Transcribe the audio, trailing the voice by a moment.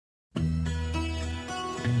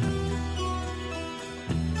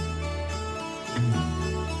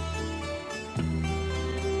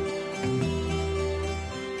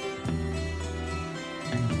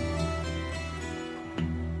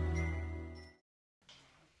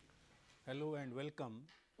Hello and welcome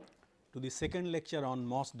to the second lecture on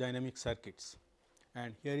MOS dynamic circuits,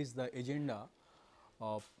 and here is the agenda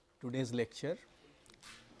of today's lecture.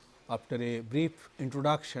 After a brief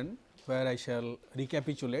introduction where I shall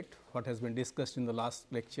recapitulate what has been discussed in the last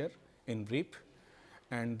lecture in brief,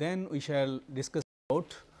 and then we shall discuss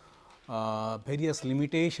about various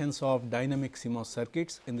limitations of dynamic CMOS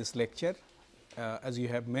circuits in this lecture. As you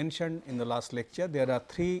have mentioned in the last lecture, there are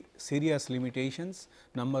three serious limitations.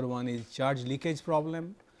 Number one is charge leakage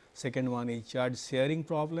problem, second one is charge sharing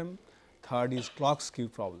problem, third is clock skew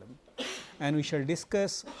problem, and we shall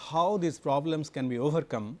discuss how these problems can be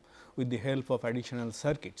overcome with the help of additional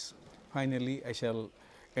circuits. Finally, I shall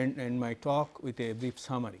end my talk with a brief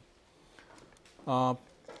summary.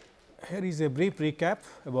 Here is a brief recap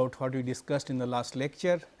about what we discussed in the last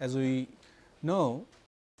lecture. As we know,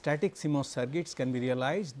 static CMOS circuits can be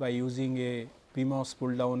realized by using a PMOS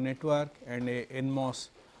pull down network and a PMOS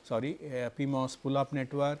pull up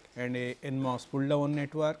network and a NMOS pull down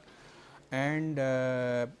network, and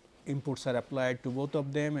inputs are applied to both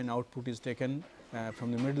of them and output is taken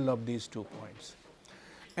from the middle of these 2 points.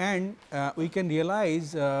 And we can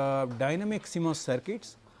realize dynamic CMOS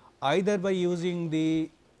circuits either by using the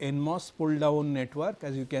NMOS pull down network.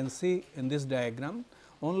 As you can see in this diagram,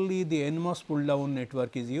 only the NMOS pull down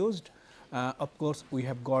network is used. Of course, we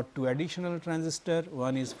have got two additional transistor,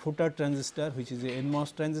 one is footer transistor which is a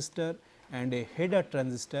NMOS transistor and a header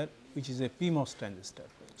transistor which is a PMOS transistor.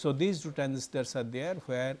 So, these two transistors are there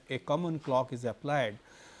where a common clock is applied,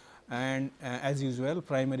 and as usual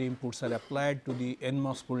primary inputs are applied to the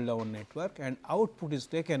NMOS pull down network and output is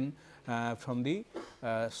taken from the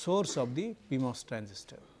source of the PMOS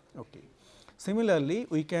transistor. Okay. Similarly,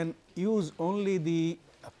 we can use only the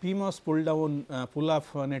PMOS pull down pull up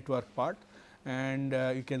network part, and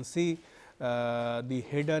you can see the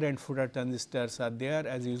header and footer transistors are there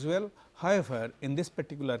as usual. However, in this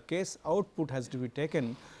particular case output has to be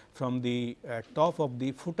taken from the top of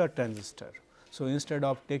the footer transistor. So, instead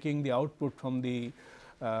of taking the output from the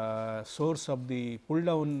source of the pull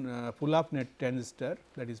down pull up net transistor,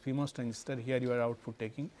 that is PMOS transistor, here you are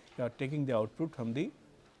taking the output from the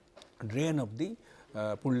drain of the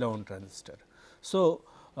pull down transistor. So,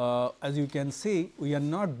 as you can see, we are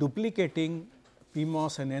not duplicating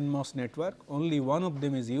PMOS and NMOS network, only one of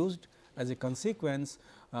them is used. As a consequence,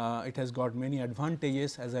 it has got many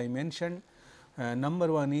advantages as I mentioned.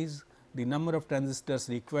 Number one is the number of transistors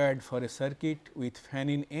required for a circuit with fan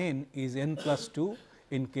in N is N plus 2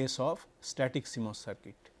 in case of static CMOS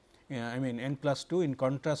circuit. I mean N plus 2 in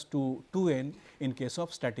contrast to 2N in case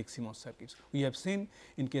of static CMOS circuits. We have seen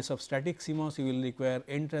in case of static CMOS you will require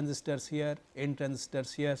N transistors here, N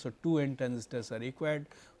transistors here. So, 2 N transistors are required,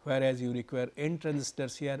 whereas you require N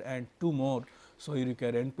transistors here and 2 more. So, you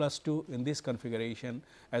require N plus 2 in this configuration,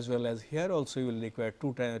 as well as here also you will require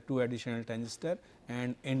 2 additional transistor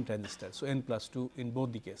and N transistors. So, N plus 2 in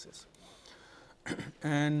both the cases.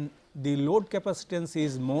 And the load capacitance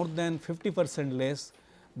is more than 50% less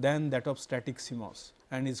than that of static CMOS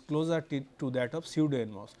and is closer to that of pseudo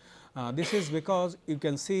NMOS. This is because you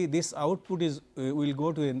can see this output is will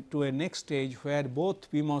go to a next stage where both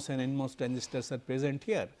PMOS and NMOS transistors are present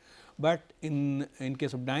here, but in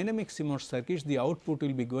case of dynamic CMOS circuits the output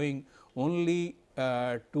will be going only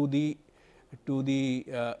to the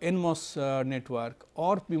NMOS network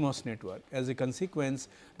or PMOS network. As a consequence,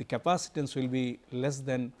 the capacitance will be less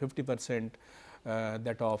than 50%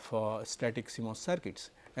 that of static CMOS circuits,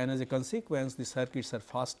 and as a consequence the circuits are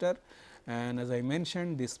faster, and as I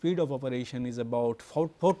mentioned the speed of operation is about 4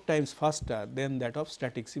 times faster than that of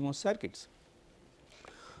static CMOS circuits.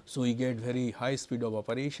 So, we get very high speed of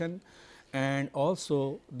operation, and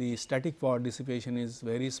also the static power dissipation is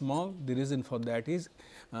very small. The reason for that is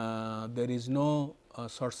there is no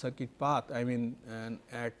short circuit path. I mean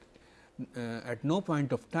at no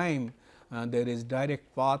point of time there is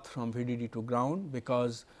direct path from VDD to ground,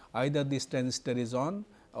 because either this transistor is on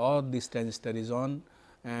or this transistor is on,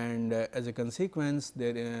 and as a consequence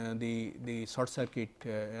there the short circuit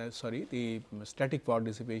the static power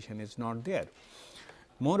dissipation is not there.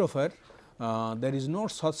 Moreover, there is no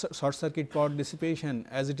short circuit power dissipation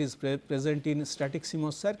as it is present in static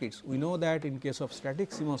CMOS circuits. We know that in case of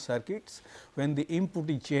static CMOS circuits, when the input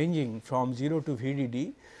is changing from 0 to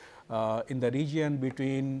VDD in the region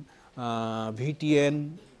between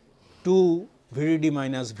VTN to VDD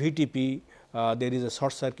minus VTP, there is a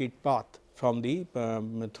short circuit path from the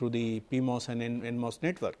through the PMOS and NMOS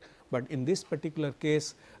network, but in this particular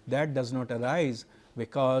case that does not arise,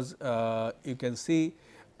 because you can see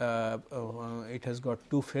it has got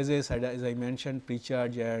 2 phases as I mentioned,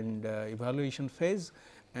 pre-charge and evaluation phase,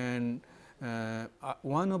 and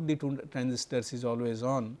one of the two transistors is always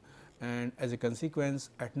on, and as a consequence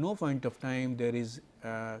at no point of time there is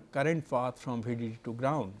current path from VDD to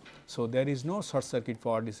ground. So, there is no short circuit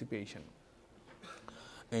power dissipation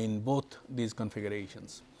in both these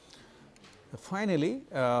configurations. Finally,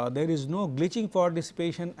 there is no glitching power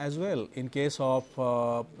dissipation as well in case of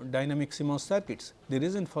dynamic CMOS circuits. The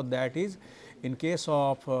reason for that is, in case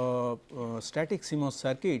of static CMOS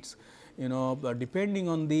circuits, depending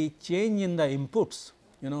on the change in the inputs,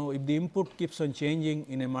 if the input keeps on changing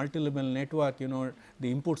in a multi-level network,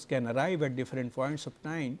 the inputs can arrive at different points of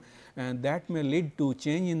time, and that may lead to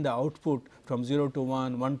change in the output from 0 to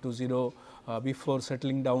 1, 1 to 0 before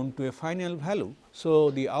settling down to a final value.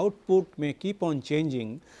 So, the output may keep on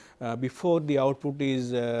changing before the output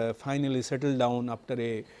is finally settled down after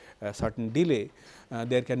a certain delay.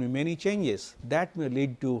 There can be many changes that may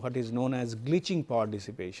lead to what is known as glitching power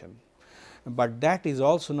dissipation, but that is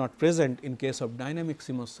also not present in case of dynamic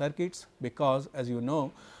CMOS circuits, because as you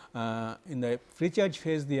know, in the pre-charge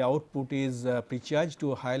phase the output is pre-charged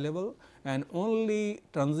to a high level, and only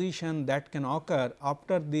transition that can occur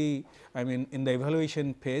after the in the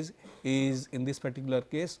evaluation phase is in this particular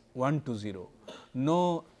case 1 to 0.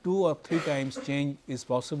 No 2 or 3 times change is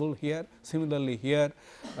possible here. Similarly, here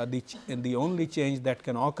the only change that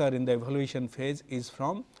can occur in the evaluation phase is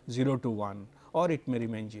from 0 to 1, or it may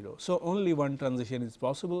remain 0. So, only one transition is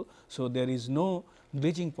possible. So, there is no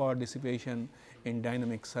glitching power dissipation in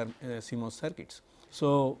dynamic CMOS circuits.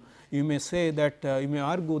 So, you may say that you may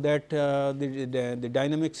argue that the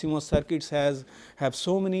dynamic CMOS circuits have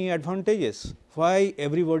so many advantages. Why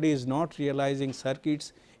everybody is not realizing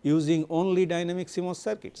circuits using only dynamic CMOS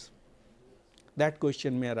circuits? That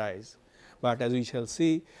question may arise, but as we shall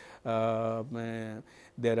see,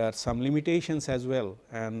 there are some limitations as well,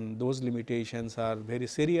 and those limitations are very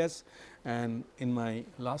serious. And in my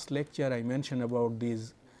last lecture I mentioned about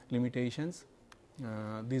these limitations.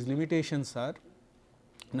 These limitations are: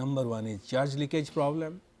 number 1 is charge leakage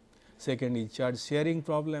problem, second is charge sharing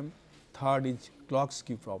problem, third is clock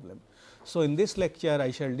skew problem. So, in this lecture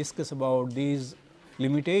I shall discuss about these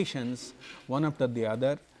limitations one after the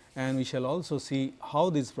other, and we shall also see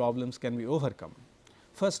how these problems can be overcome.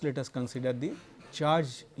 First, let us consider the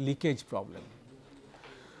charge leakage problem.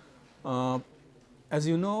 As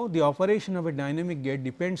you know, the operation of a dynamic gate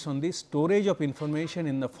depends on the storage of information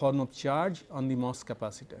in the form of charge on the MOS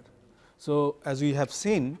capacitor. So, as we have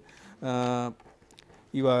seen,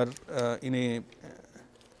 you are in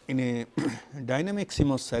a dynamic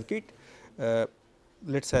CMOS circuit.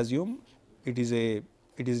 Let us assume it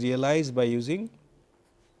is realized by using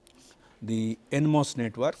the NMOS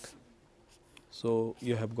network. So,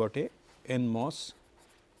 you have got a NMOS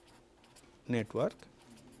network,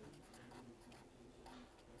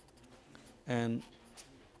 and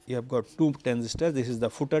you have got 2 transistors. This is the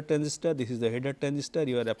footer transistor, this is the header transistor.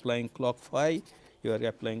 You are applying clock phi, you are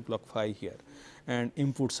applying clock phi here, and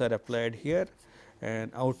inputs are applied here,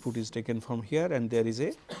 and output is taken from here, and there is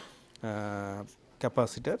a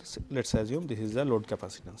capacitor. Let us assume this is the load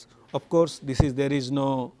capacitance. Of course, there is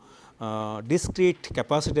no discrete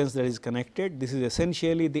capacitance that is connected. This is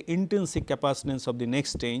essentially the intrinsic capacitance of the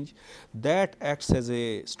next stage that acts as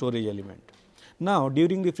a storage element. Now,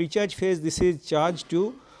 during the pre-charge phase, this is charged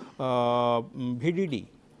to VDD,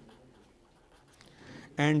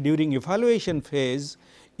 and during evaluation phase,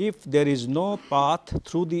 if there is no path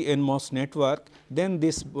through the NMOS network, then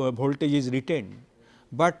this voltage is retained.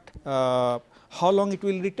 But how long it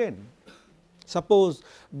will retain? Suppose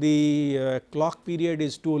the clock period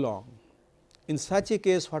is too long. In such a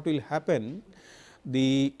case, what will happen?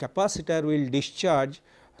 The capacitor will discharge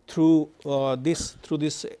through this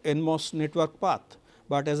NMOS network path,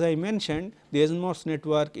 but as I mentioned, the NMOS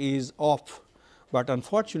network is off, but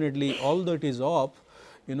unfortunately, although it is off,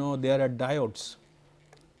 there are diodes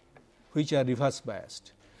which are reverse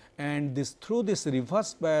biased, and through this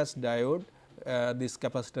reverse biased diode this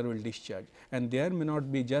capacitor will discharge, and there may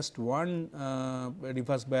not be just one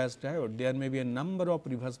reverse biased diode, there may be a number of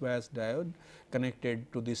reverse biased diode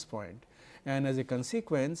connected to this point, and as a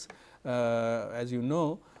consequence, as you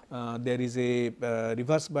know, there is a a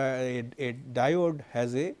diode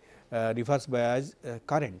has a reverse bias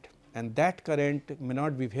current, and that current may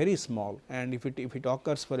not be very small, and if it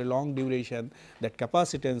occurs for a long duration, that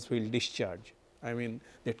capacitance will discharge.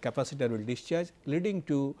 That capacitor will discharge, leading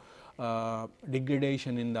to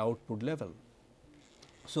degradation in the output level.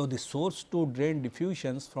 So, the source to drain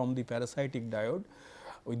diffusions from the parasitic diode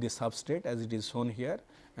with the substrate as it is shown here,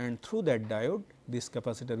 and through that diode this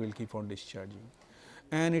capacitor will keep on discharging,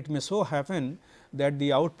 and it may so happen that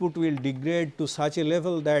the output will degrade to such a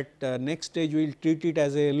level that next stage will treat it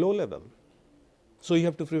as a low level. So, you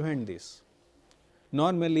have to prevent this.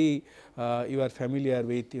 Normally, you are familiar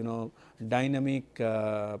with dynamic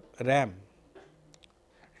RAM.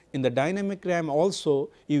 In the dynamic RAM also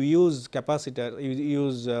you use capacitor, you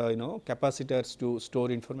use capacitors to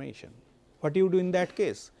store information. What you do in that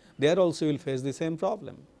case? There also you will face the same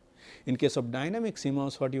problem. In case of dynamic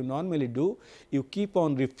CMOS, what you normally do, you keep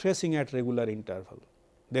on refreshing at regular interval.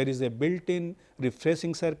 There is a built-in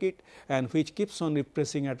refreshing circuit and which keeps on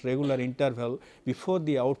refreshing at regular interval before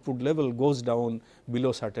the output level goes down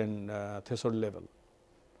below certain threshold level.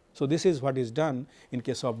 So, this is what is done in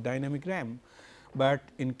case of dynamic RAM, but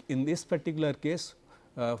in this particular case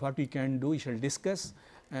what we can do we shall discuss,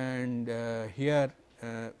 and here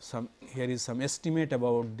is some estimate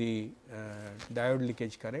about the diode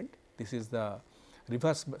leakage current. This is the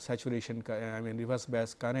reverse saturation reverse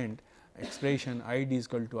bias current expression I d is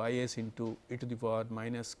equal to I s into e to the power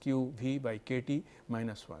minus q v by k t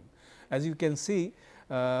minus 1. As you can see,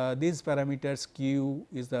 these parameters q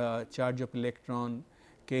is the charge of electron,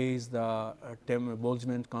 k is the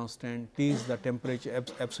Boltzmann constant, T is the temperature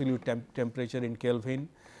absolute temperature in Kelvin,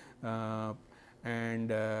 and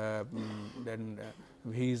then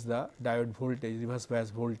V is the diode voltage, reverse bias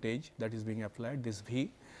voltage that is being applied, this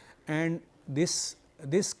V, and this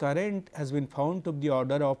current has been found to be the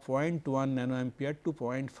order of 0.1 nanoampere to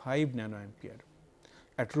 0.5 nanoampere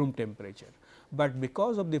at room temperature. But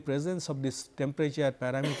because of the presence of this temperature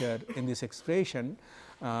parameter in this expression,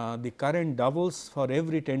 the current doubles for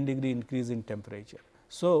every 10 degree increase in temperature.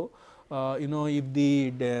 So, if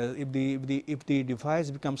the device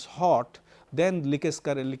becomes hot, then leakage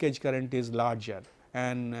current is larger,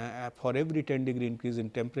 and for every 10 degree increase in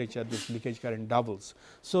temperature, this leakage current doubles.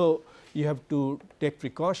 So, you have to take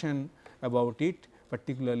precaution about it,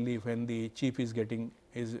 particularly when the chip is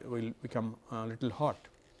will become a little hot.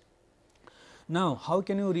 Now, how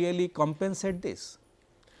can you really compensate this?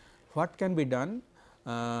 What can be done?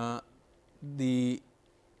 The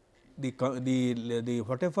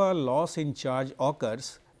whatever loss in charge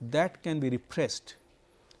occurs, that can be repressed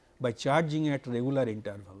by charging at regular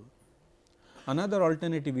interval. Another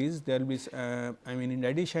alternative is there will be in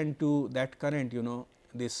addition to that current,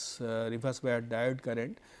 this reverse bias diode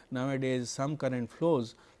current, nowadays some current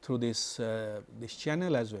flows through this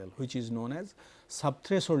channel as well, which is known as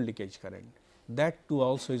subthreshold leakage current. That too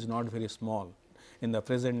also is not very small in the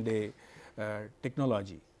present day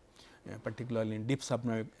technology, particularly in deep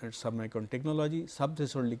submicron technology.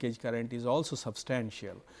 Subthreshold leakage current is also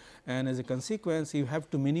substantial, and as a consequence you have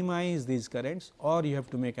to minimize these currents or you have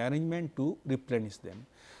to make arrangement to replenish them.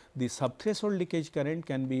 The subthreshold leakage current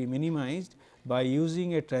can be minimized by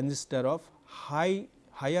using a transistor of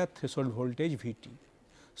higher threshold voltage Vt.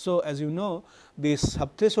 So, as you know, this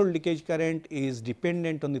subthreshold leakage current is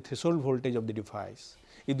dependent on the threshold voltage of the device.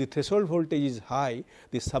 If the threshold voltage is high,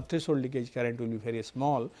 the subthreshold leakage current will be very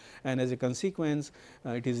small, and as a consequence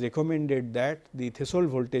it is recommended that the threshold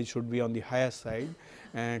voltage should be on the higher side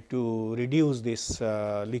to reduce this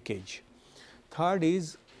leakage. Third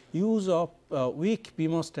is use of weak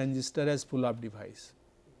PMOS transistor as pull up device.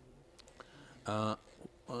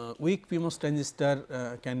 Weak PMOS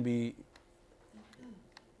transistor can be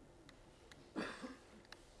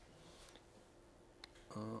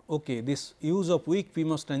this use of weak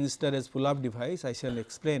PMOS transistor as pull up device I shall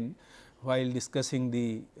explain while discussing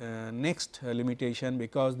the next limitation,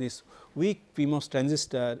 because this weak PMOS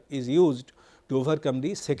transistor is used to overcome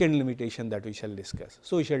the second limitation that we shall discuss.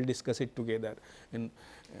 So, we shall discuss it together in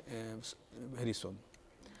very soon.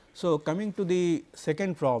 So, coming to the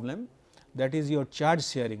second problem, that is your charge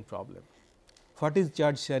sharing problem. What is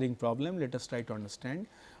charge sharing problem? Let us try to understand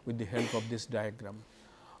with the help of this diagram.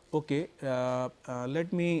 Okay,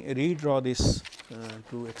 let me redraw this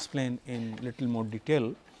to explain in little more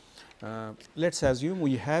detail. Let us assume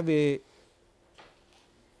we have a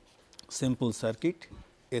simple circuit,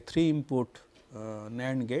 a 3 input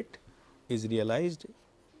NAND gate is realized.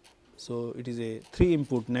 So, it is a 3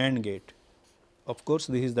 input NAND gate. Of course,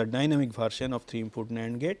 this is the dynamic version of 3 input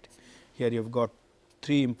NAND gate. Here you have got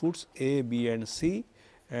 3 inputs A, B and C,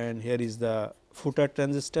 and here is the footer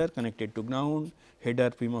transistor connected to ground,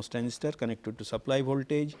 header PMOS transistor connected to supply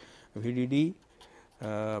voltage VDD,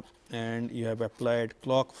 and you have applied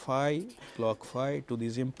clock phi to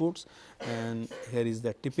these inputs, and here is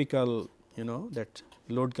the typical that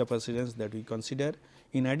load capacitance that we consider.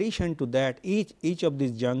 In addition to that, each of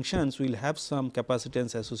these junctions will have some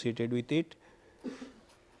capacitance associated with it,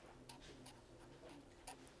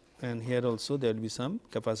 and here also there will be some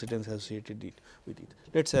capacitance associated with it.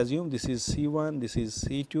 Let us assume this is C1, this is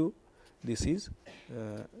C2, this is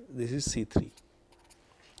C3.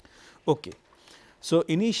 Okay. So,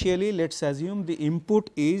 initially let us assume the input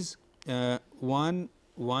is 1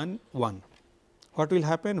 1 1. What will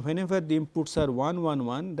happen whenever the inputs are 1 1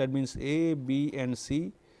 1, that means A, B and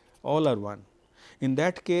C all are 1. In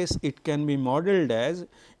that case it can be modeled as,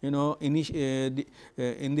 you know, in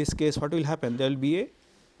this case what will happen, there will be a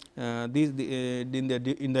in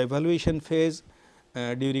the evaluation phase,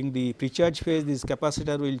 during the pre-charge phase, this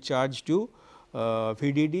capacitor will charge to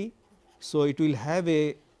VDD. So, it will have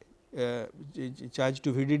a charge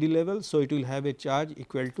to VDD level. So, it will have a charge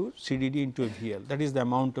equal to CDD into VL, that is the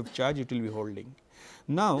amount of charge it will be holding.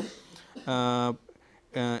 Now,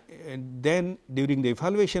 then during the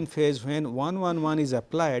evaluation phase, when 1 1 1 is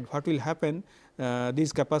applied, what will happen,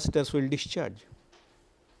 these capacitors will discharge.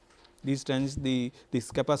 These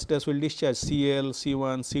capacitors will discharge, CL,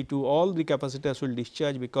 C1, C2, all the capacitors will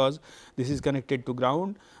discharge, because this is connected to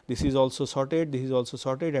ground, this is also sorted, this is also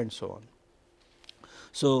sorted and so on.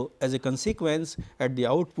 So, as a consequence, at the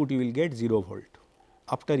output you will get 0 volt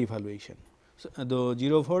after evaluation. So, the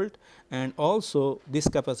 0 volt, and also this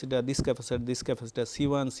capacitor, this capacitor, this capacitor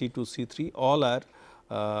C1, C2, C3 all are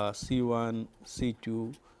C1,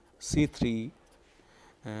 C2, C3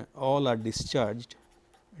 all are discharged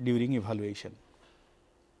during evaluation.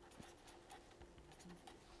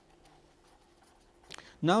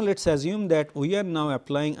 Now, let us assume that we are now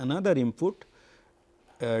applying another input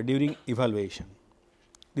during evaluation,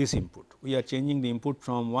 this input we are changing the input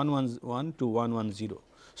from 111 to 110.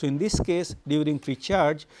 So, in this case during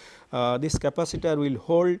pre-charge, this capacitor will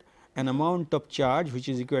hold an amount of charge which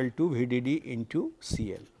is equal to VDD into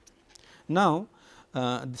CL. Now,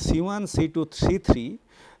 C1, C2, C3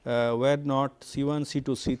 were not C1,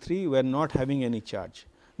 C2, C3 were not having any charge.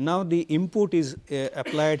 Now, the input is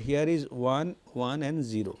applied here is 1, 1 and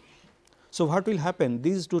 0. So, what will happen?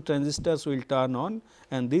 These two transistors will turn on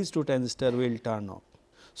and these two transistors will turn off.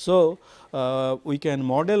 So, we can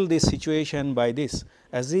model this situation by this,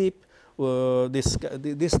 as if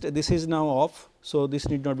this is now off. So, this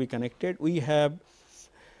need not be connected. We have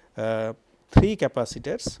 3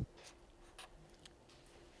 capacitors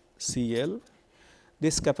CL.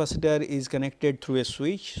 This capacitor is connected through a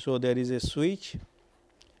switch. So, there is a switch,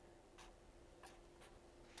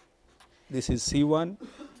 this is C1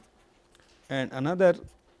 and another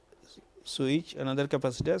switch, another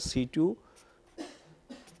capacitor C2.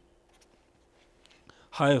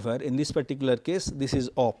 However, in this particular case this is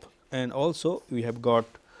off, and also we have got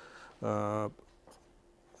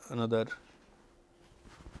another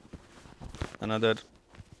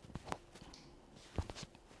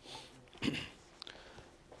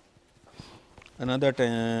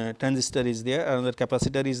transistor is there, another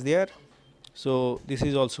capacitor is there. So, this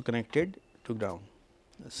is also connected to ground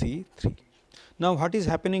C3. Now, what is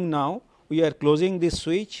happening now? We are closing this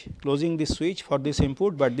switch for this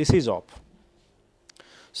input, but this is off.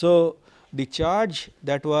 So, the charge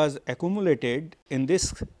that was accumulated in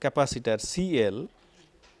this capacitor CL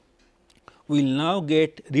will now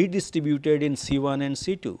get redistributed in C1 and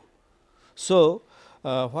C2. So,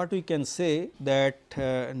 what we can say that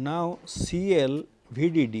now CL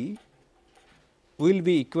VDD will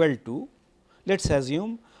be equal to, let us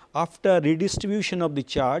assume after redistribution of the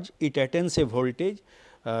charge it attains a voltage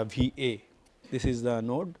VA. This is the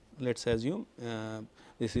node, let us assume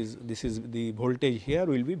this is the voltage here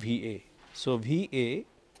will be VA. So, VA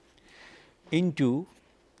into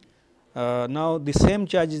now the same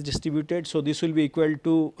charge is distributed. So, this will be equal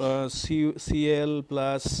to CL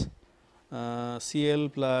plus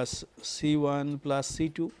C1 plus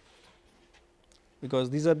C2, because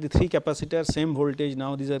these are the 3 capacitors, same voltage,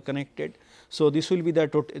 now these are connected. So, this will be the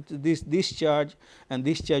total, this charge and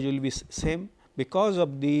this charge will be same, because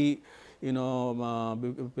of the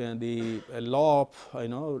the law of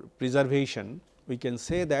preservation. We can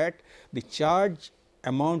say that the charge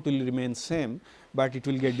amount will remain same, but it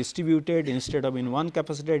will get distributed, instead of in one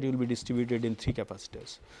capacitor it will be distributed in 3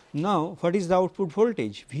 capacitors. Now, what is the output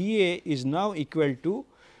voltage? VA is now equal to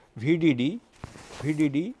VDD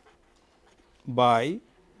by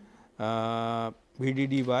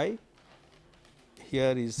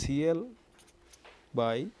here is CL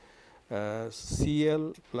by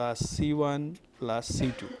CL plus C1 plus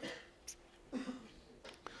C2.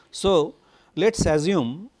 So, let us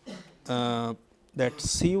assume that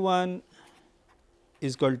C1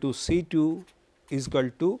 is equal to C2 is equal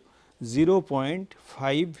to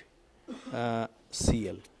 0.5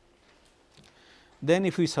 CL. Then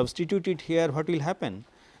if we substitute it here, what will happen?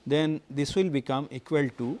 Then this will become equal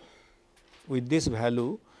to, with this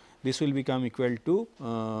value, this will become equal to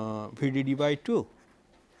VDD by 2.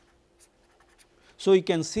 So, you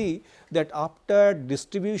can see that after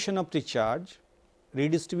distribution of the charge,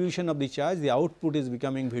 redistribution of the charge, the output is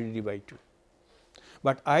becoming VDD by 2,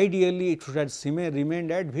 but ideally it should have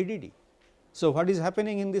remained at VDD. So, what is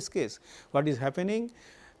happening in this case? What is happening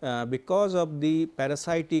because of the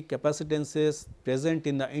parasitic capacitances present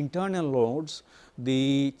in the internal loads,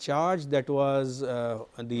 the charge that was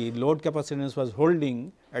the load capacitance was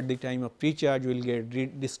holding at the time of pre-charge will get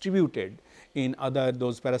redistributed in other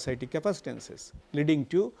those parasitic capacitances, leading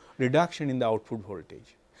to reduction in the output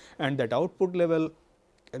voltage, and that output level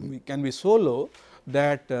can be so low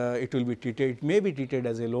that it will be treated, it may be treated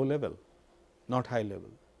as a low level, not high level.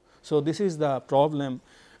 So, this is the problem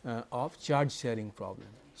of charge sharing problem.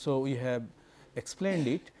 So, we have explained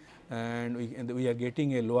it and we are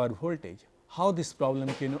getting a lower voltage. How this problem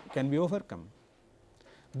can be overcome?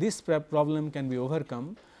 This problem can be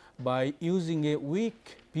overcome by using a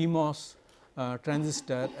weak PMOS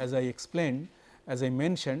transistor, as I explained, as I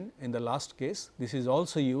mentioned in the last case. This is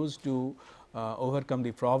also used to overcome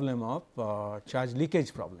the problem of charge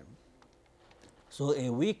leakage problem. So, a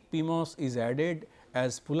weak PMOS is added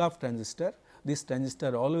as pull-off transistor. This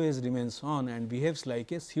transistor always remains on and behaves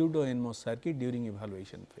like a pseudo NMOS circuit during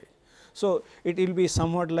evaluation phase. So, it will be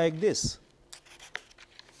somewhat like this.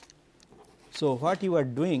 So, what you are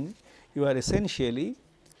doing, you are essentially,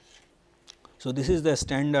 so this is the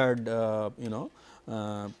standard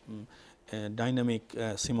dynamic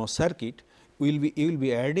CMOS circuit. You will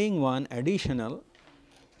be adding one additional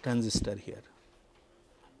transistor here.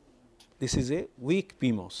 This is a weak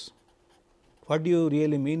PMOS. What do you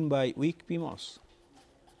really mean by weak PMOS?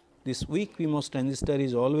 This weak PMOS transistor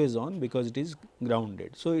is always on because it is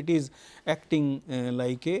grounded. So, it is acting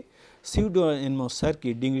like a pseudo NMOS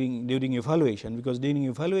circuit during evaluation, because during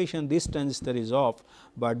evaluation this transistor is off,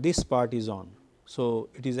 but this part is on. So,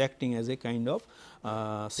 it is acting as a kind of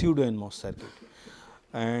pseudo NMOS circuit,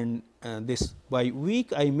 and this by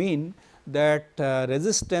weak I mean that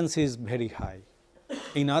resistance is very high.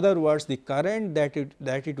 In other words, the current that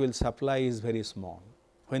it will supply is very small.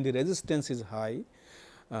 When the resistance is high,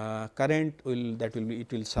 current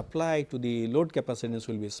will supply to the load capacitance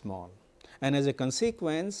will be small, and as a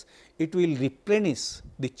consequence it will replenish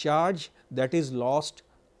the charge that is lost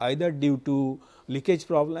either due to leakage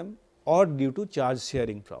problem or due to charge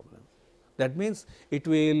sharing problem. That means, it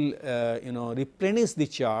will replenish the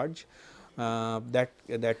charge that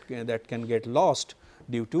can get lost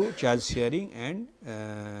due to charge sharing and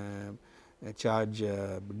charge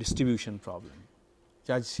distribution problem,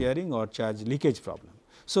 charge sharing or charge leakage problem.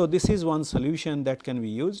 So, this is one solution that can be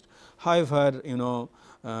used. However,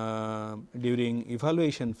 during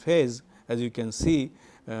evaluation phase, as you can see,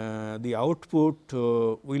 the output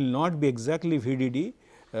will not be exactly VDD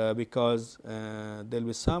because there will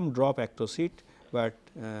be some drop across it, but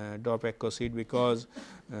drop across it because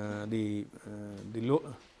the low.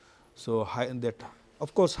 So, that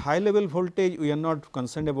of course, high level voltage we are not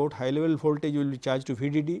concerned about. High level voltage will be charged to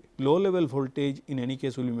VDD, low level voltage in any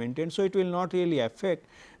case will be maintained. So, it will not really affect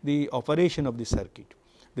the operation of the circuit.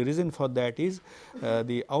 The reason for that is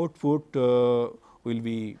the output will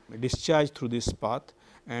be discharged through this path,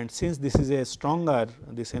 and since this is a stronger,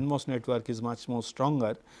 this NMOS network is much more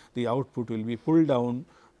stronger, the output will be pulled down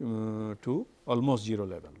to almost 0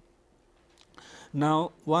 level.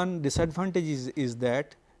 Now, one disadvantage is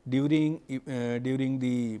that during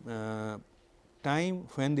the time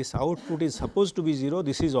when this output is supposed to be 0,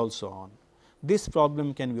 this is also on. This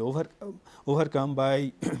problem can be overcome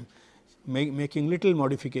by making little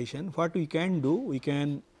modification. What we can do? We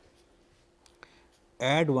can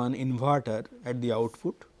add one inverter at the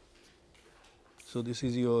output. So, this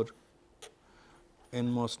is your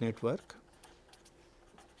NMOS network,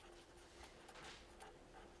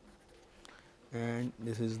 and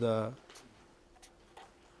this is the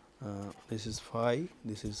this is phi,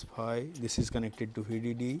 this is phi, this is connected to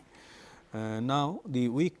VDD. Now, the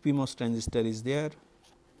weak PMOS transistor is there,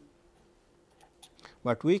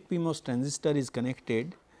 but weak PMOS transistor is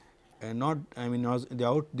connected not, I mean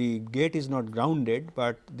the gate is not grounded,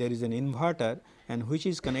 but there is an inverter and which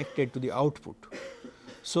is connected to the output.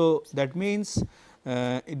 So, that means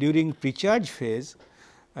during pre-charge phase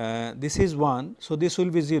this is 1. So, this will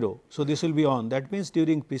be 0. So, this will be on. That means,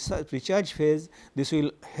 during pre-charge phase this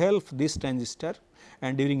will help this transistor,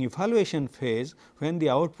 and during evaluation phase when the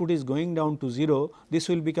output is going down to 0, this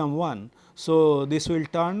will become 1. So, this will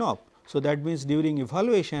turn off. So, that means, during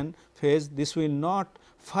evaluation phase this will not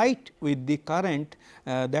fight with the current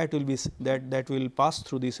that will pass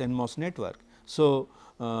through this NMOS network. So,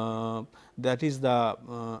 that is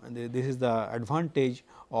this is the advantage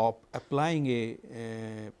of applying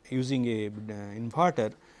using a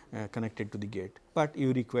inverter connected to the gate, but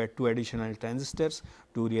you require 2 additional transistors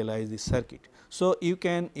to realize this circuit. So, you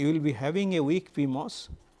will be having a weak PMOS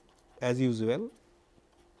as usual,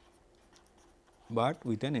 but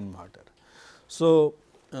with an inverter. So,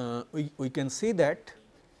 we can see that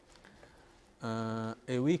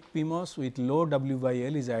a weak PMOS with low W by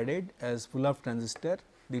L is added as pull up transistor.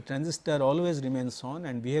 The transistor always remains on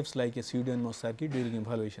and behaves like a pseudo NMOS circuit during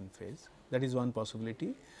evaluation phase. That is one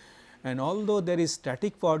possibility. And although there is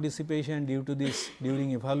static power dissipation due to this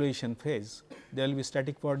during evaluation phase, there will be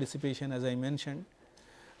static power dissipation as I mentioned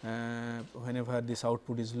whenever this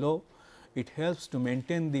output is low. It helps to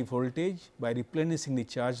maintain the voltage by replenishing the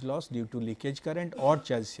charge loss due to leakage current or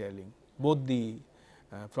charge sharing. Both the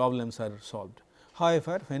problems are solved.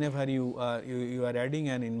 However, whenever you are adding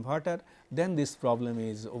an inverter, then this problem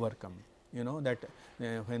is overcome. You know that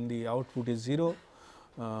when the output is 0,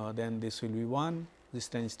 then this will be 1, this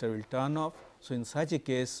transistor will turn off. So, in such a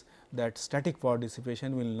case that static power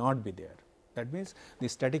dissipation will not be there. That means, the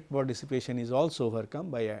static power dissipation is also overcome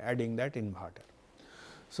by adding that inverter.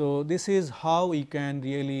 So, this is how you can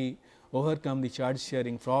really overcome the charge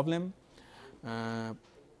sharing problem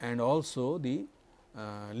and also the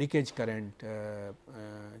leakage current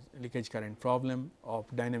problem of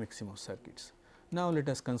dynamic CMOS circuits. Now, let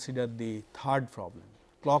us consider the third problem,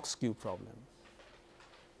 clock skew problem.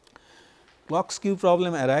 Clock skew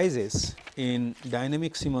problem arises in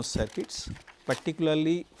dynamic CMOS circuits,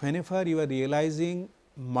 particularly whenever you are realizing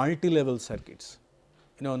multi-level circuits.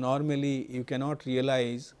 You know, normally you cannot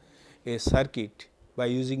realize a circuit by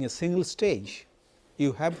using a single stage.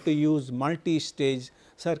 You have to use multi-stage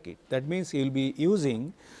circuit. That means, you will be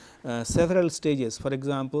using several stages. For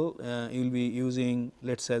example, you will be using,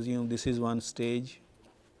 let us assume this is one stage,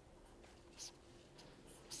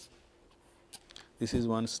 this is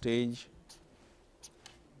one stage,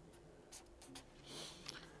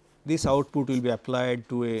 this output will be applied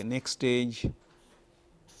to a next stage.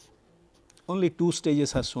 Only 2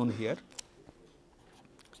 stages are shown here.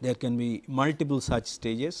 There can be multiple such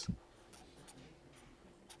stages.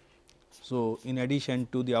 So, in addition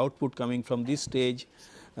to the output coming from this stage,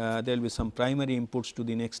 there will be some primary inputs to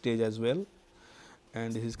the next stage as well,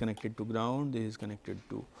 and this is connected to ground, this is connected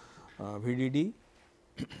to VDD.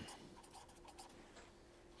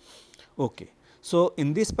 Okay. So,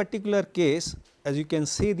 in this particular case, as you can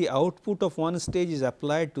see, the output of one stage is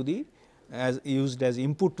applied to the used as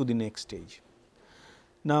input to the next stage.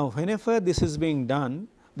 Now, whenever this is being done,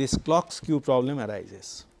 this clock skew problem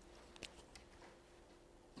arises.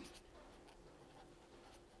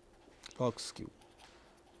 Clock skew.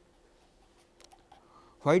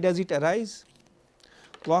 Why does it arise?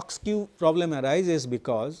 Clock skew problem arises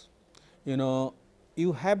because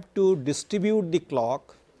you have to distribute the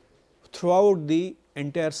clock throughout the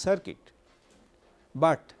entire circuit,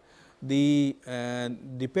 but the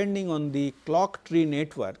depending on the clock tree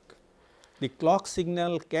network, the clock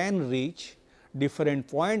signal can reach different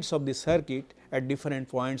points of the circuit at different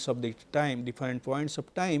points of the time,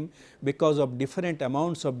 because of different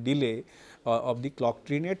amounts of delay of the clock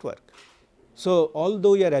tree network. So,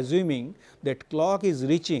 although you are assuming that clock is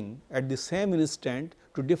reaching at the same instant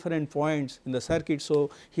to different points in the circuit. So,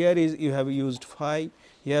 here is you have used phi,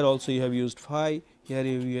 here also you have used phi, here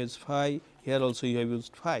you have used phi, here also you have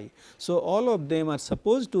used phi. So, all of them are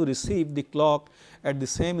supposed to receive the clock at the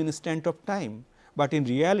same instant of time, but in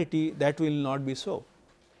reality that will not be so.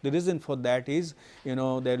 The reason for that is there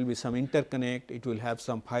will be some interconnect, it will have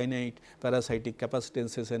some finite parasitic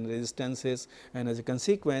capacitances and resistances, and as a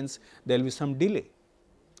consequence there will be some delay.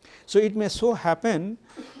 So, it may so happen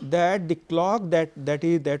that the clock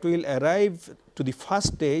that will arrive to the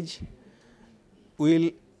first stage will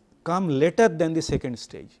come later than the second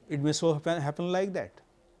stage. It may so happen like that.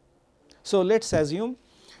 So, let us assume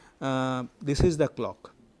this is the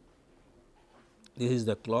clock, this is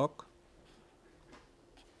the clock,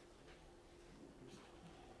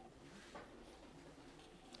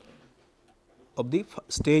 of the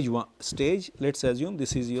stage let us assume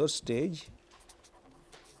this is your stage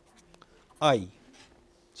I.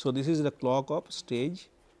 So, this is the clock of stage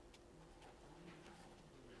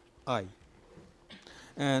I,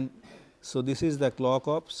 and so this is the clock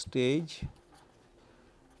of stage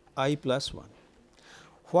I plus 1.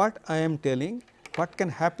 What I am telling, what can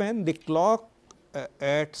happen, the clock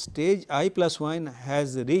at stage I plus 1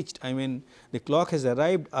 has reached, I mean the clock has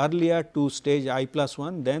arrived earlier to stage I plus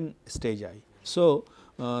 1 than stage I. So,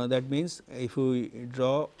 that means if we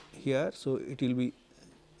draw here, so it will be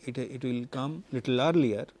it will come little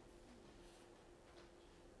earlier,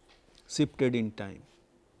 shifted in time.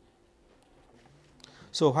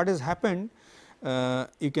 So, what has happened,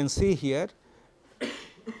 you can see here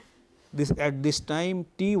this at this time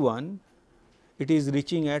T1 it is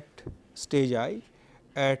reaching at stage I,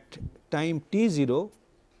 at time T0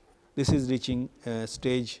 this is reaching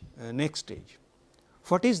stage next stage.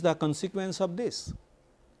 What is the consequence of this?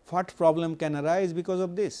 What problem can arise because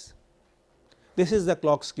of this? This is the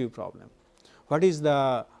clock skew problem. What is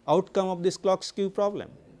the outcome of this clock skew problem?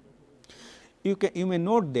 You may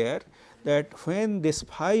note there that when this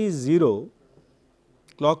phi is 0,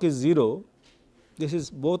 clock is 0, this is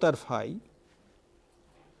both are phi,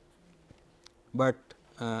 but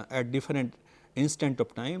at different instant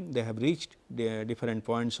of time they have reached the different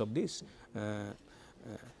points of this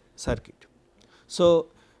circuit. So,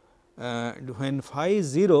 when phi is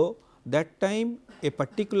 0, that time a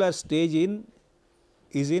particular stage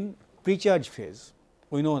is in pre-charge phase.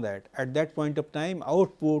 We know that at that point of time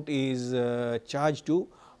output is charged to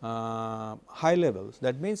high levels.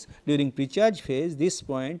 That means, during pre-charge phase this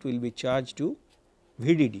point will be charged to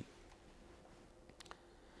VDD,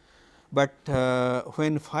 but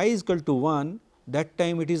when phi is equal to 1, that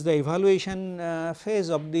time it is the evaluation phase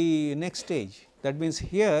of the next stage. That means,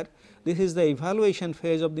 here this is the evaluation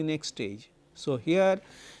phase of the next stage. So, here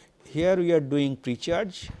we are doing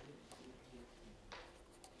pre-charge,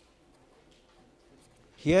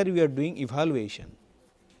 here we are doing evaluation.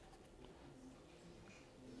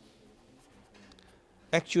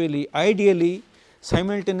 Actually, ideally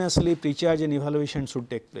simultaneously pre-charge and evaluation should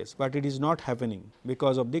take place, but it is not happening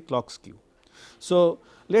because of the clock skew. So,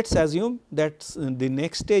 let us assume that the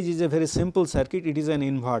next stage is a very simple circuit, it is an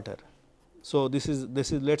inverter. So, this is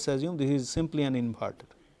let us assume this is simply an inverter,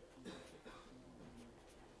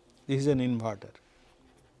 this is an inverter.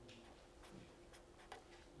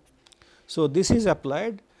 So, this is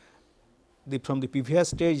applied from the previous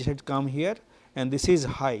stage it had come here, and this is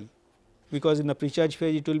high, because in the pre-charge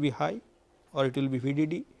phase it will be high or it will be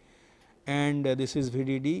VDD, and this is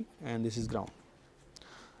VDD and this is ground.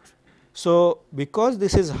 So, because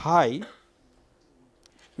this is high,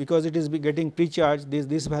 because it is getting pre-charged,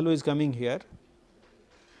 this value is coming here,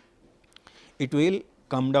 it will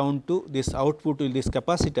come down to this output, will this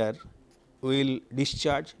capacitor will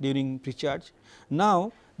discharge during pre-charge.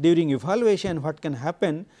 Now, during evaluation what can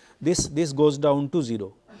happen, this goes down to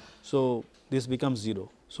 0. So, this becomes 0.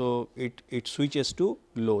 So, it switches to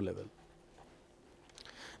low level.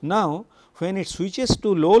 Now, when it switches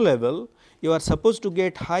to low level, you are supposed to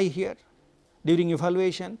get high here during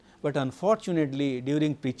evaluation, but unfortunately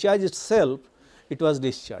during pre-charge itself it was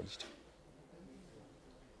discharged,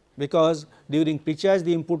 because during pre-charge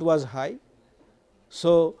the input was high.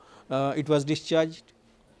 So, it was discharged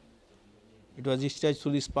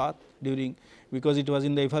through this path during, because it was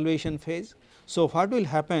in the evaluation phase. So, what will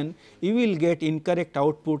happen, you will get incorrect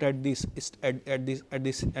output at this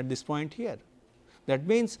point here. That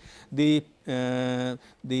means, because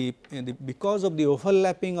of the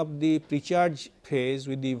overlapping of the pre-charge phase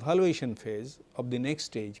with the evaluation phase of the next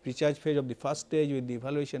stage, pre-charge phase of the first stage with the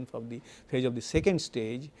evaluation of the phase of the second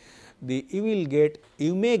stage, you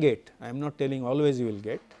may get, I am not telling always you will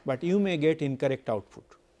get, but you may get incorrect output.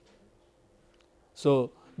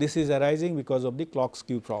 So, this is arising because of the clock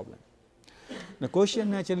skew problem. The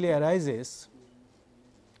question naturally arises,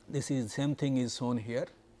 this is same thing is shown here.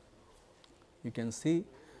 You can see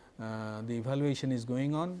the evaluation is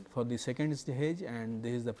going on for the second stage and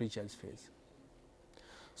this is the pre-charge phase.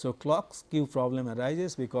 So, clock skew problem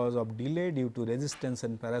arises because of delay due to resistance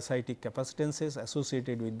and parasitic capacitances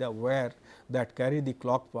associated with the wire that carry the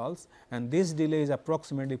clock pulse, and this delay is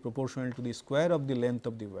approximately proportional to the square of the length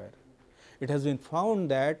of the wire. It has been found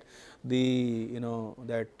that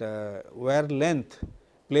wire length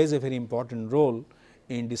plays a very important role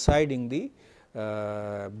in deciding the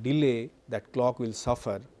delay that clock will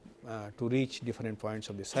suffer to reach different points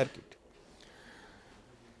of the circuit.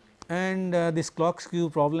 And this clock skew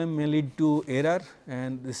problem may lead to error,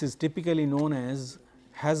 and this is typically known as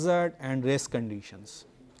hazard and race conditions.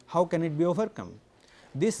 How can it be overcome?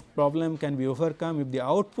 This problem can be overcome if the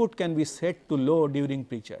output can be set to low during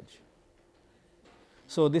pre-charge.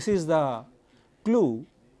 So, this is the clue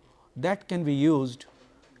that can be used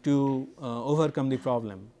to overcome the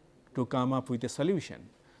problem, to come up with a solution.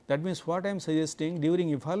 That means, what I am suggesting, during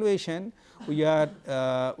evaluation we are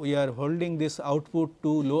holding this output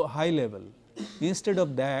to high level. Instead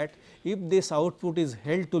of that, if this output is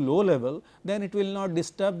held to low level, then it will not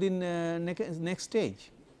disturb the next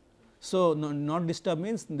stage. So, not disturb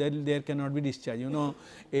means there cannot be discharge.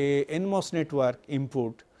 A MOS network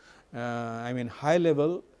input, I mean high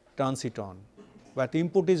level turns it on, but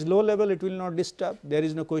input is low level, it will not disturb. There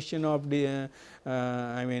is no question of the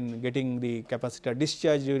getting the capacitor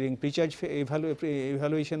discharged during pre-charge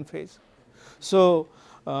evaluation phase. So,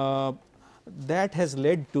 that has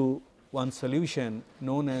led to one solution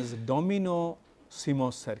known as domino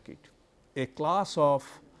CMOS circuit, a class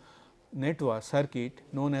of network circuit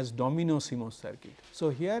known as domino CMOS circuit. So,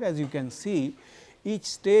 here as you can see, each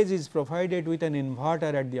stage is provided with an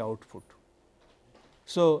inverter at the output.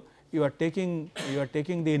 So, you are taking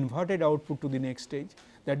the inverted output to the next stage,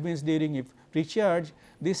 that means during if pre-charge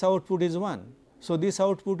this output is 1. So, this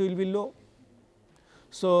output will be low.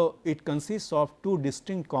 So, it consists of two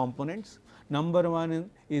distinct components. Number one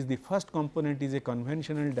is the first component is a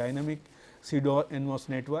conventional dynamic pseudo NMOS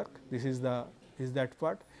network, this is that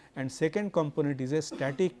part, and second component is a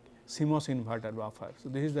static CMOS inverter buffer. So,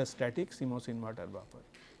 this is the static CMOS inverter buffer.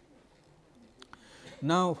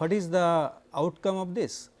 Now, what is the outcome of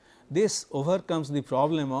this? This overcomes the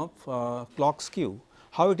problem of clock skew.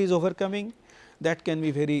 How it is overcoming? That can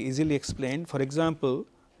be very easily explained. For example,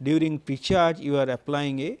 during pre-charge you are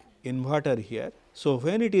applying a inverter here. So,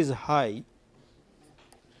 when it is high,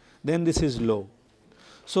 then this is low.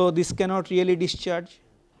 So, this cannot really discharge,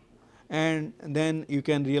 and then you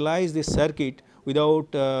can realize this circuit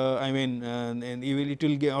without and it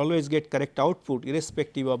will always get correct output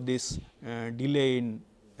irrespective of this delay in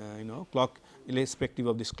clock, irrespective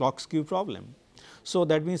of this clock skew problem. So,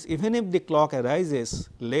 that means even if the clock arises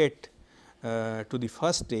late to the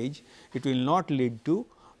first stage, it will not lead to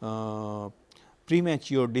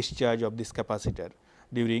premature discharge of this capacitor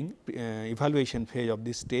during evaluation phase of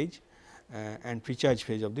this stage and pre-charge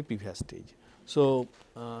phase of the previous stage. So,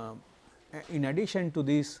 in addition to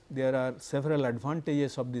this, there are several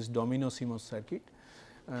advantages of this domino CMOS circuit.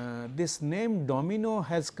 This name domino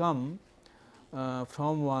has come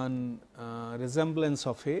from one resemblance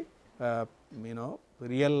of a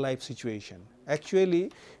real life situation.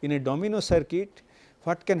 Actually, in a domino circuit,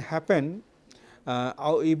 what can happen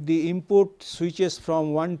if the input switches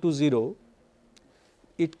from 1 to 0,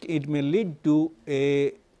 it may lead to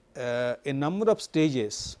a number of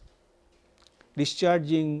stages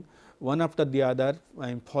discharging one after the other, I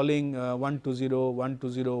am falling 1 to 0, 1 to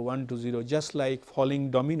 0, 1 to 0, just like falling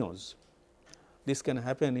dominoes. This can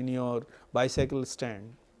happen in your bicycle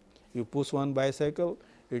stand. You push one bicycle,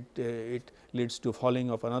 it leads to falling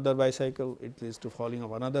of another bicycle, it leads to falling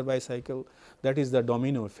of another bicycle. That is the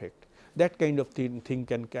domino effect. That kind of thing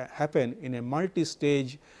can happen in a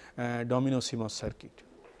multi-stage domino CMOS circuit.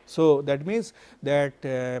 So, that means that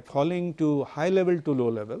falling to high level to low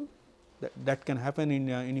level, that can happen in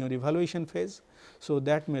your evaluation phase. So,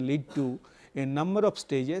 that may lead to a number of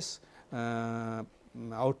stages,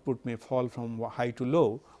 output may fall from high to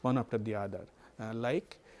low one after the other,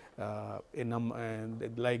 like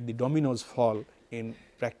the dominoes fall in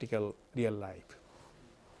practical real life.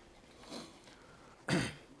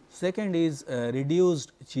 Second is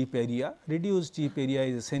reduced chip area. Reduced chip area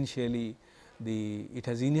is essentially it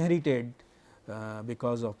has inherited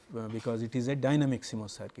because it is a dynamic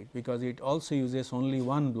CMOS circuit, because it also uses only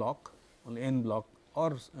one block, only n block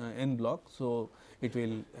or n block. So, it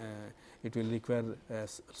will require a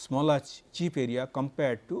smaller chip area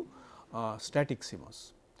compared to static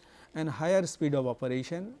CMOS, and higher speed of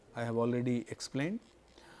operation I have already explained,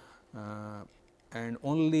 and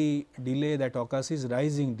only delay that occurs is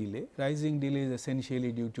rising delay. Rising delay is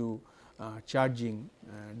essentially due to charging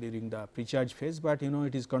during the pre-charge phase, but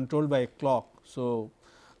it is controlled by a clock. So,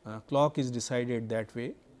 clock is decided that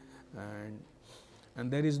way,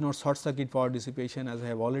 and there is no short circuit power dissipation as I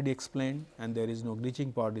have already explained, and there is no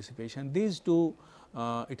glitching power dissipation. These two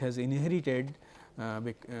it has inherited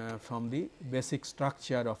from the basic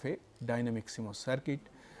structure of a dynamic CMOS circuit,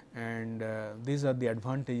 and these are the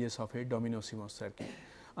advantages of a domino CMOS circuit.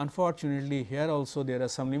 Unfortunately, here also there are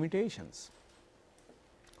some limitations.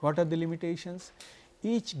 What are the limitations?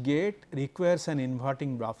 Each gate requires an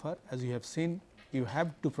inverting buffer. As you have seen, you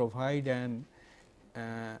have to provide an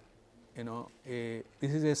this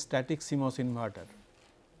is a static CMOS inverter.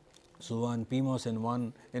 So, one PMOS and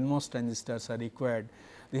one NMOS transistors are required.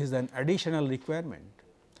 This is an additional requirement,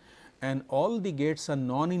 and all the gates are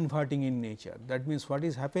non-inverting in nature. That means, what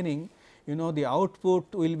is happening? The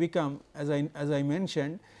output will become, as I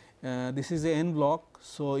mentioned, this is a n block.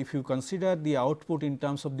 So, if you consider the output in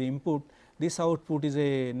terms of the input, this output is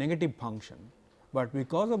a negative function, but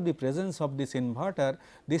because of the presence of this inverter,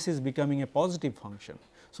 this is becoming a positive function.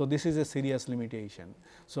 So, this is a serious limitation.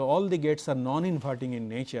 So, all the gates are non-inverting in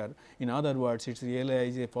nature. In other words, it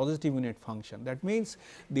realizes a positive unit function. That means,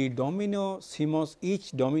 the domino CMOS,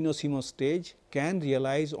 each domino CMOS stage can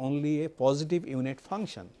realize only a positive unit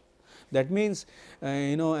function. That means,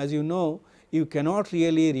 as you cannot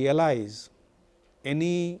really realize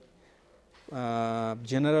any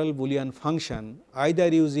general Boolean function either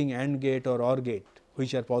using AND gate or OR gate.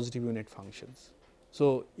 which are positive unit functions.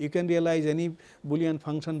 So, you can realize any Boolean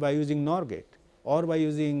function by using NOR gate or by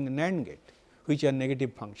using NAND gate, which are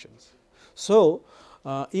negative functions. So,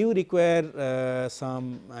 you require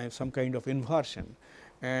some kind of inversion,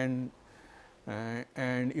 and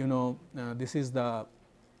you know this is the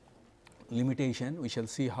limitation. We shall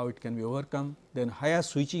see how it can be overcome. Then higher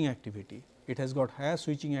switching activity, it has got higher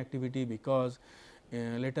switching activity because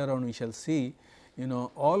later on we shall see, you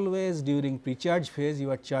know, always during pre-charge phase you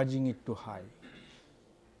are charging it to high,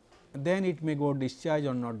 then it may go discharge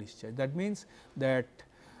or not discharge. That means that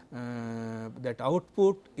that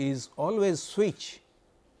output is always switch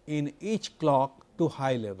in each clock to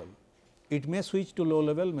high level. It may switch to low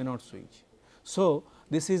level, may not switch. So,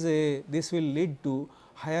 this will lead to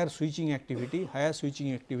higher switching activity. Higher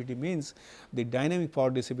switching activity means the dynamic power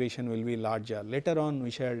dissipation will be larger. Later on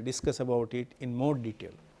we shall discuss about it in more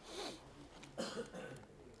detail.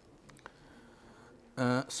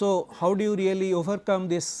 So, how do you really overcome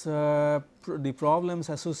this the problems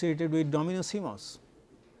associated with domino CMOS?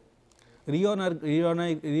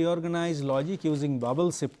 Reorganize logic using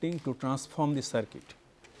bubble shifting to transform the circuit.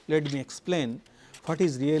 Let me explain what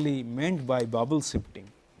is really meant by bubble shifting.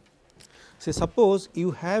 Say suppose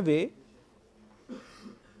you have a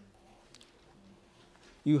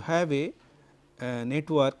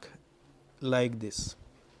network like this.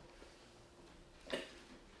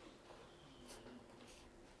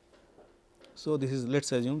 So, this is, let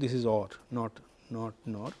us assume this is OR, not NOR.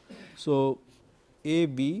 So, A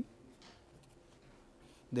B,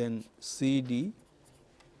 then C D,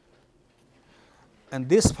 and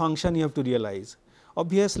this function you have to realize.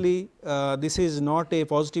 Obviously, this is not a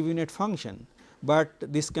positive unit function, but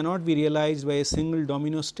this cannot be realized by a single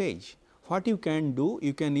domino stage. What you can do?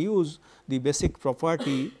 You can use the basic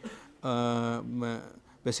property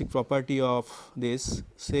of this.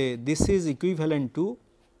 Say this is equivalent to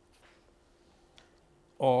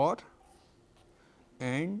OR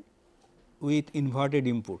and with inverted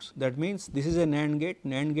inputs. That means, this is a NAND gate.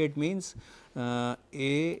 NAND gate means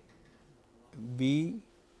A B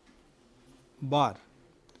bar,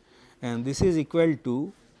 and this is equal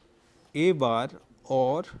to A bar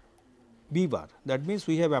or B bar. That means,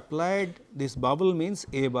 we have applied this bubble means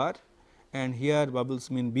A bar, and here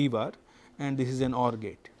bubbles mean B bar, and this is an OR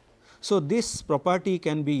gate. So, this property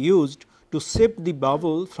can be used to shift the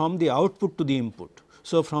bubble from the output to the input.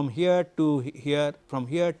 So, from here to here, from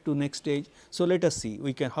here to next stage. So, let us see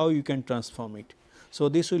we can how you can transform it. So,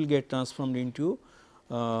 this will get transformed into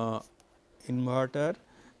inverter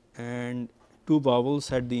and two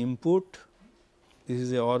bubbles at the input. This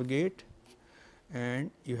is a OR gate, and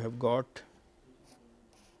you have got.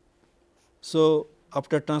 So,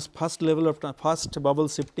 after first level of first bubble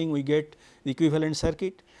shifting, we get the equivalent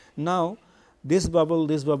circuit. Now, this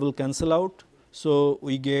bubble cancel out. So,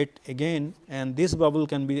 we get again, and this bubble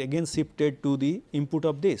can be again shifted to the input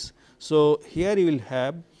of this. So, here you will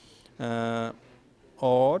have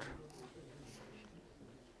OR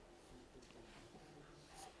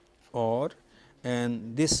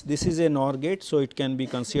and this is a NOR gate. So, it can be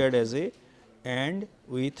considered as a AND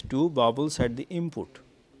with two bubbles at the input.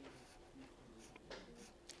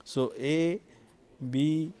 So, A,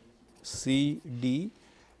 B, C, D,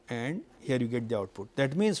 and here you get the output.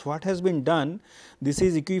 That means, what has been done, this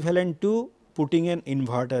is equivalent to putting an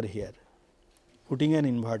inverter here,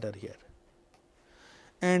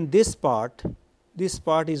 and this part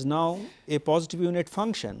is now a positive unit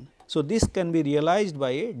function. So, this can be realized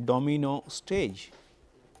by a domino stage,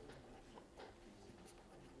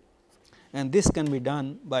 and this can be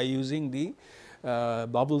done by using the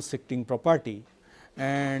bubble shifting property,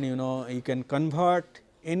 and you know you can convert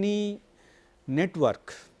any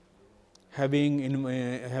network having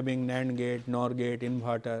NAND gate, NOR gate,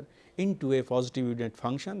 inverter into a positive unit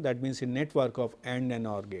function. That means, a network of AND and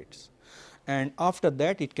OR gates, and after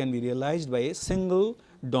that it can be realized by a single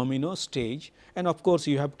domino stage, and of course,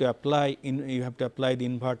 you have to apply the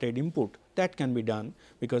inverted input. That can be done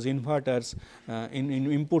because inverters in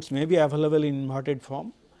inputs may be available in inverted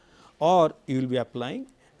form, or you will be applying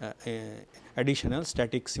additional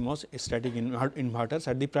static CMOS static inverters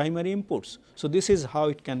at the primary inputs. So, this is how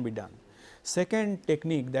it can be done. Second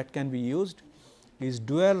technique that can be used is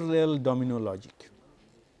dual rail domino logic.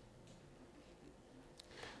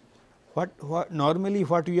 Normally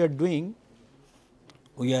what we are doing,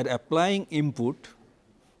 we are applying input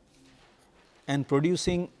and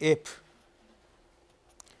producing F.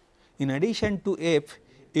 In addition to F,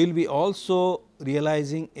 you will be also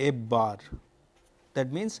realizing F bar.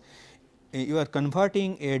 That means, you are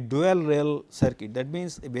converting a dual rail circuit, that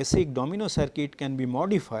means a basic domino circuit can be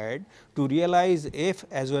modified to realize F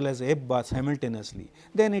as well as F bar simultaneously.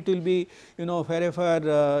 Then it will be, wherever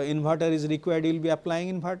inverter is required, you will be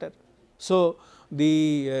applying inverter. So,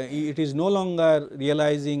 it is no longer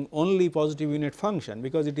realizing only positive unit function,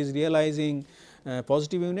 because it is realizing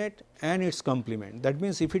positive unit and its complement. That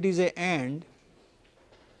means, if it is a AND,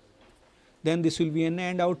 then this will be an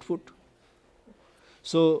AND output.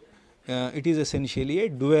 So, it is essentially a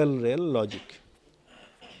dual rail logic,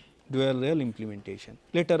 dual rail implementation.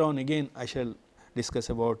 Later on again I shall discuss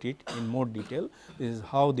about it in more detail. This is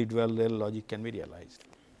how the dual rail logic can be realized.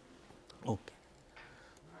 Okay.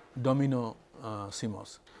 Domino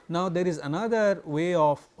CMOS. Now, there is another way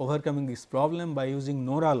of overcoming this problem by using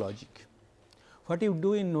NORA logic. What you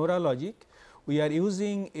do in NORA logic? We are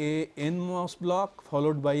using a NMOS block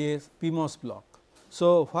followed by a PMOS block.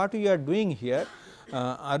 So, what we are doing here,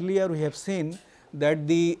 earlier we have seen that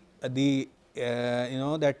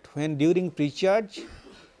that when during pre-charge,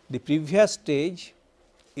 the previous stage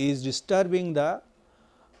is disturbing the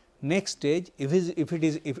next stage if it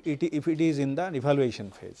is in the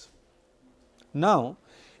evaluation phase. Now,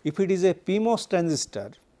 if it is a PMOS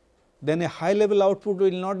transistor, then a high level output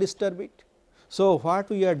will not disturb it. So, what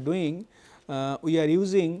we are doing, we are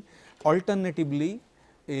using alternatively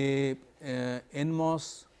a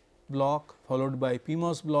NMOS block followed by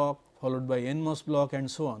PMOS block followed by NMOS block and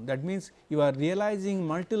so on. That means, you are realizing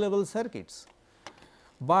multi-level circuits,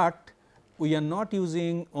 but we are not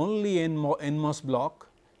using only NMOS block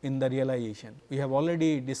in the realization. We have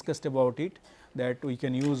already discussed about it, that we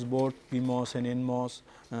can use both PMOS and NMOS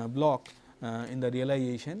block in the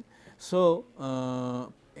realization. So,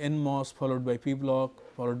 NMOS followed by P block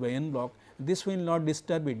followed by N block, this will not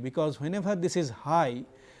disturb it, because whenever this is high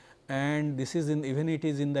and this is even it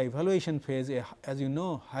is in the evaluation phase, as you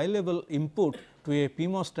know, high level input to a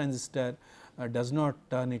PMOS transistor does not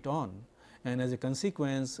turn it on, and as a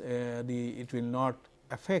consequence it will not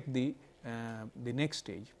affect the next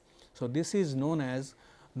stage. So, this is known as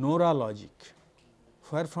NORA logic.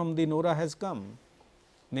 Where from the NORA has come?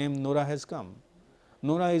 Name NORA has come.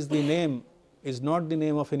 NORA is the name, is not the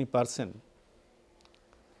name of any person.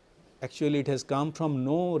 Actually, it has come from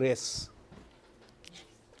no res,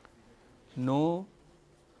 no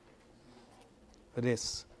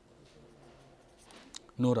res,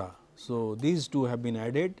 NORA. So, these two have been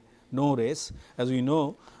added, no res. As we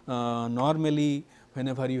know, normally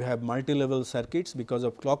whenever you have multi-level circuits, because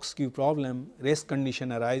of clock skew problem, res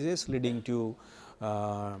condition arises, leading to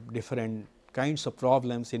different kinds of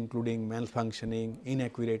problems, including malfunctioning,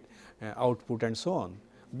 inaccurate output and so on.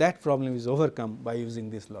 That problem is overcome by using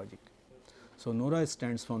this logic. So, NORA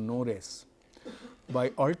stands for no res. By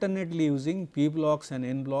alternately using P blocks and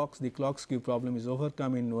N blocks, the clock skew problem is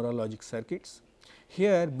overcome in NORA logic circuits.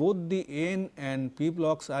 Here both the N and P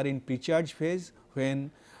blocks are in pre-charge phase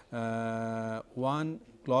when one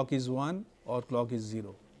clock is 1 or clock is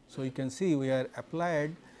 0. So, you can see we are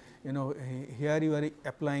applied, here you are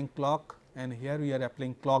applying clock and here we are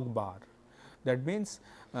applying clock bar. That means,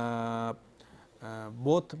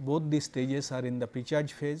 both the stages are in the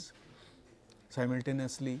pre-charge phase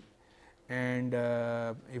simultaneously and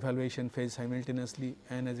evaluation phase simultaneously,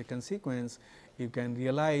 and as a consequence you can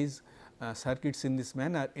realize circuits in this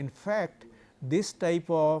manner. In fact, this type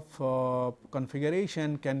of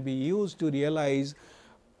configuration can be used to realize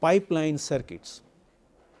pipeline circuits,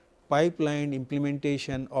 pipeline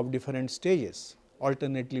implementation of different stages,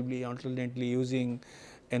 alternately using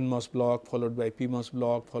NMOS block followed by PMOS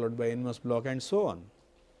block followed by NMOS block and so on.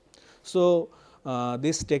 So,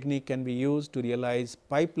 this technique can be used to realize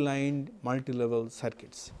pipelined multi-level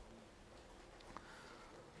circuits.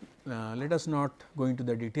 Let us not go into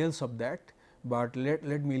the details of that, but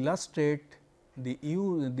let me illustrate it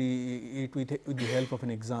with the help of an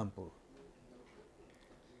example.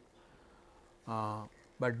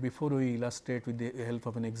 But before we illustrate with the help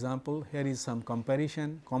of an example, here is some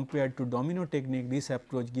comparison. Compared to domino technique, this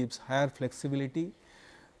approach gives higher flexibility.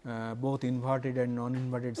 Both inverted and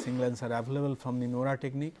non-inverted signals are available from the NORA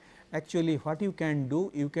technique. Actually, what you can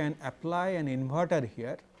do, you can apply an inverter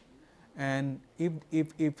here, and if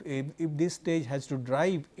this stage has to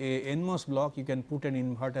drive a NMOS block, you can put an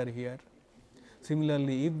inverter here.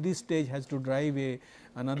 Similarly, if this stage has to drive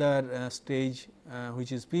another stage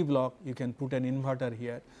which is P block, you can put an inverter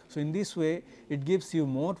here. So, in this way it gives you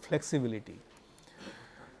more flexibility.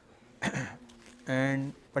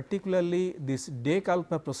 And particularly this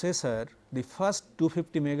Dekalpa processor the first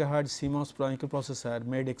 250 megahertz CMOS microprocessor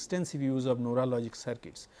made extensive use of NORA logic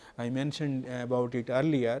circuits. I mentioned about it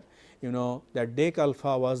earlier, that DEC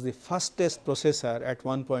alpha was the fastest processor at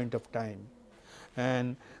one point of time,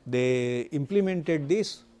 and they implemented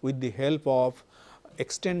this with the help of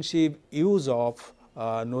extensive use of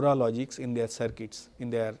NORA logics in their circuits, in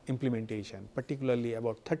their implementation. Particularly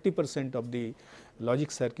about 30% of the logic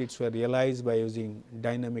circuits were realized by using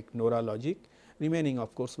dynamic NORA logic, remaining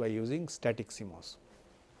of course by using static CMOS.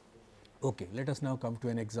 Okay, let us now come to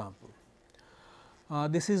an example.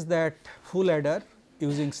 This is that full adder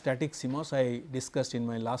using static CMOS I discussed in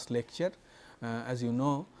my last lecture. As you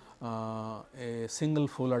know, a single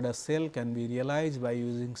full adder cell can be realized by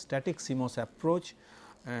using static CMOS approach,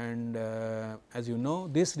 and as you know,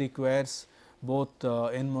 this requires both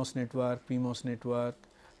NMOS network, PMOS network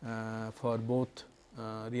for both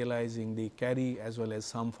realizing the carry as well as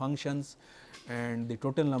sum functions, and the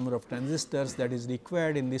total number of transistors that is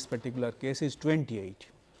required in this particular case is 28,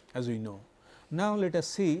 as we know. Now, let us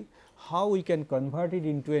see how we can convert it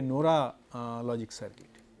into a NORA logic circuit.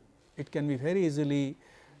 It can be very easily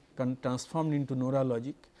transformed into NORA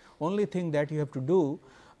logic. Only thing that you have to do,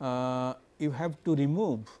 you have to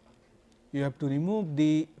remove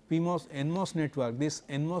the PMOS NMOS network. This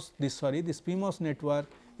PMOS network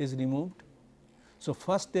is removed. So,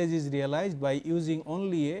 first stage is realized by using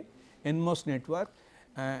only a NMOS network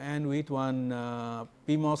and with one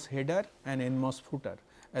PMOS header and NMOS footer,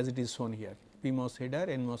 as it is shown here, PMOS header,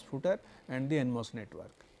 NMOS footer and the NMOS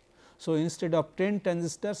network. So, instead of 10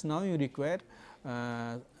 transistors, now you require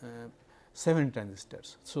 7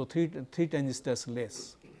 transistors. So, 3 transistors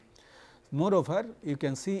less. Moreover, you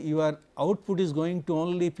can see your output is going to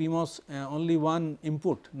only PMOS, only one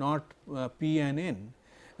input, not P and N,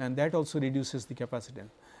 and that also reduces the capacitance.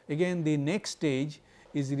 Again, the next stage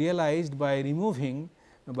is realized by removing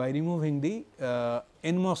the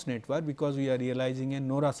NMOS network, because we are realizing a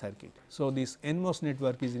NORA circuit. So, this NMOS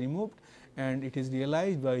network is removed and it is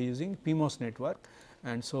realized by using PMOS network,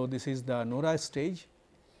 and so this is the NORA stage,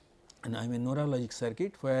 and I mean NORA logic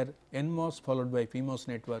circuit, where NMOS followed by PMOS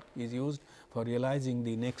network is used for realizing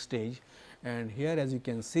the next stage. And here, as you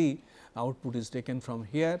can see, output is taken from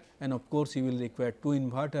here, and of course, you will require 2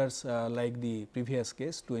 inverters like the previous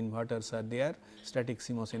case. 2 inverters are there, static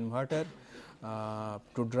CMOS inverter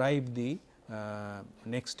to drive the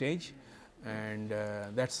next stage, and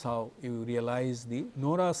that is how you realize the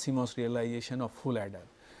NORA CMOS realization of full adder.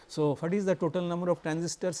 So, what is the total number of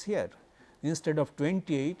transistors here? Instead of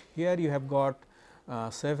 28, here you have got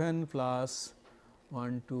 7 plus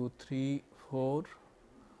 1, 2, 3, 4,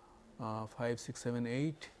 5, 6, 7,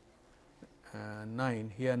 8,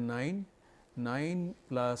 9, here 9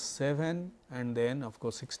 plus 7, and then of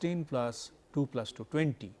course 16 plus 2 plus 2,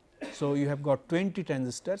 20. So, you have got 20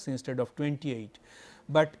 transistors instead of 28,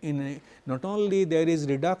 but in not only there is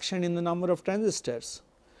reduction in the number of transistors,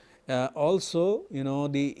 also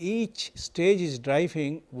each stage is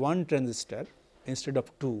driving one transistor instead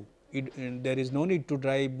of 2. There is no need to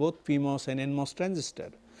drive both PMOS and NMOS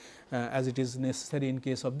transistor as it is necessary in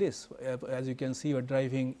case of this. As you can see, you are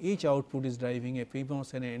driving, each output is driving a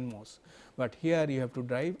PMOS and a NMOS, but here you have to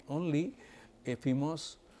drive only a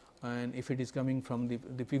PMOS, and if it is coming from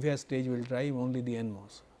the previous stage, will drive only the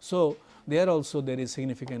NMOS. So, there also there is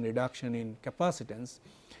significant reduction in capacitance,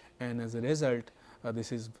 and as a result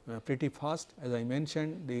this is pretty fast. As I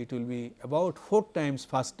mentioned, it will be about 4 times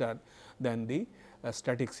faster than the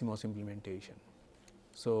static CMOS implementation.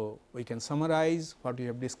 So, we can summarize what we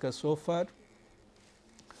have discussed so far.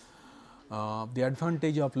 The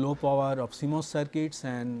advantage of low power of CMOS circuits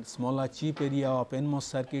and smaller chip area of NMOS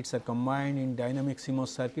circuits are combined in dynamic CMOS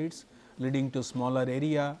circuits, leading to smaller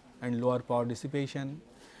area and lower power dissipation.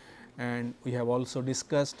 And we have also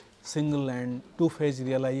discussed single and 2 phase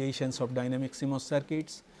realizations of dynamic CMOS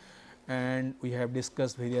circuits, and we have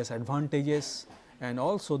discussed various advantages and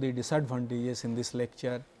also the disadvantages in this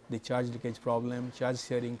lecture, the charge leakage problem, charge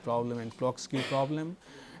sharing problem and clock skew problem,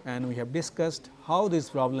 and we have discussed how these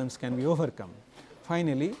problems can be overcome.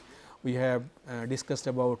 Finally, we have discussed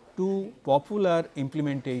about 2 popular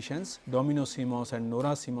implementations, domino CMOS and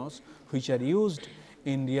NORA CMOS, which are used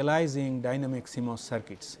in realizing dynamic CMOS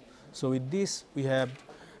circuits. So, with this we have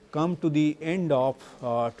come to the end of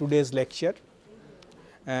today's lecture,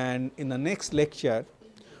 and in the next lecture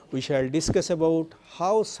we shall discuss about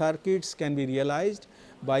how circuits can be realized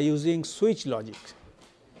by using switch logic,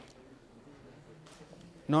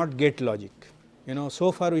 not gate logic.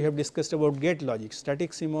 So far we have discussed about gate logic,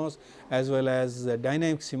 static CMOS as well as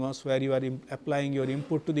dynamic CMOS, where you are applying your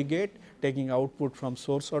input to the gate, taking output from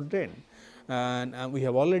source or drain. and we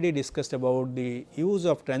have already discussed about the use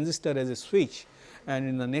of transistor as a switch, and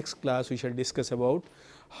in the next class we shall discuss about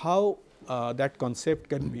how that concept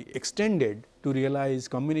can be extended to realize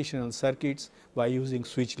combinational circuits by using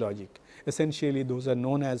switch logic. Essentially those are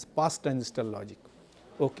known as pass transistor logic.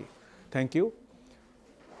 Okay. Thank you.